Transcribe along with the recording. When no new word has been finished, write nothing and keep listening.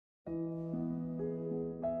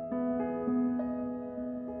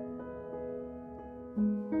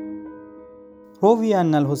روی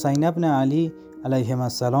ان الحسین ابن علی علیه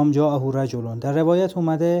السلام جاءه رجل، در روایت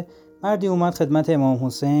اومده مردی اومد خدمت امام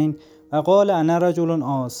حسین و قال انا رجل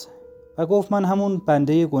عاص، و گفت من همون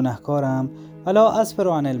بنده گناهکارم، ولا اصبر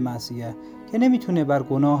عن المعصیه، که نمیتونه بر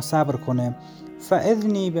گناه صبر کنه،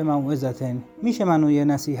 فاذنی بموعظه، میشه منو یه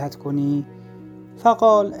نصیحت کنی؟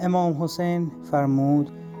 فقال، امام حسین فرمود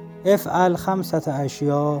افعل 5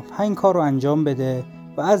 اشیاء، 5 کار رو انجام بده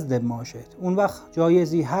و اذنب ما شئت، اون وقت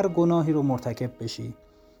جایزی هر گناهی رو مرتکب بشی.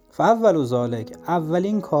 فاول ذلک،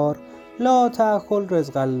 اولین کار، لا تأکل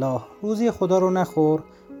رزق الله، روزی خدا رو نخور،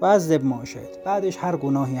 و اذنب ما شئت، بعدش هر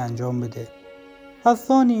گناهی انجام بده.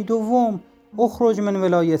 الثانی، دوم، اخرج من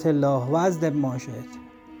ولایت الله و اذنب ما شئت،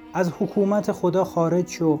 از حکومت خدا خارج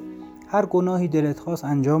شو، هر گناهی دلت خواست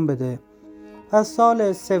انجام بده.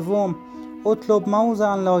 الثالث، سوم، اطلب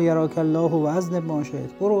موضعا لا یراک الله و اذنب ما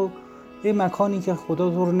شئت، برو یه مکانی که خدا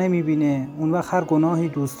تو رو نمیبینه، اون وقت هر گناهی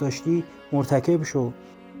دوست داشتی مرتکب شو.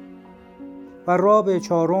 و رابع،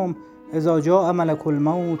 چهارم، اذا جاء ملک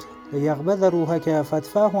الموت لیقبض روحک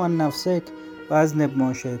فادفعه عن نفسک و اذنب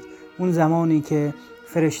ما شئت، اون زمانی که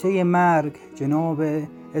فرشته مرگ جناب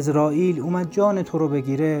عزرائیل اومد جان تو رو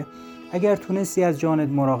بگیره، اگر تونستی از جانت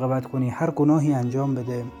مراقبت کنی، هر گناهی انجام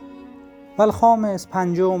بده. و الخامس،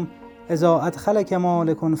 پنجم، اذا ادخلک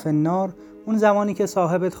مالک فی النار، اون زمانی که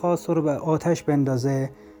صاحبت خواست تو رو به آتش بندازه،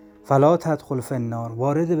 فلا تدخل فی النار،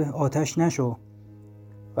 وارد به آتش نشو،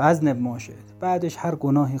 و اذنب ما شئت، بعدش هر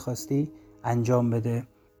گناهی خواستی انجام بده.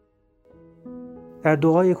 در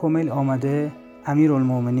دعای کمیل آمده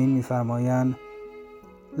امیرالمومنین میفرمایند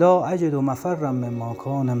لا اجد مفرا مما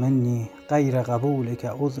کان منی غیر قبولک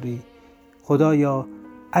عذری، خدایا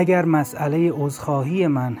اگر مسئله عذرخواهی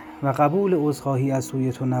من و قبول عذرخواهی از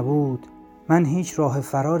سوی تو نبود، من هیچ راه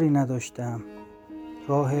فراری نداشتم،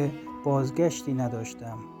 راه بازگشتی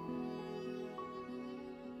نداشتم.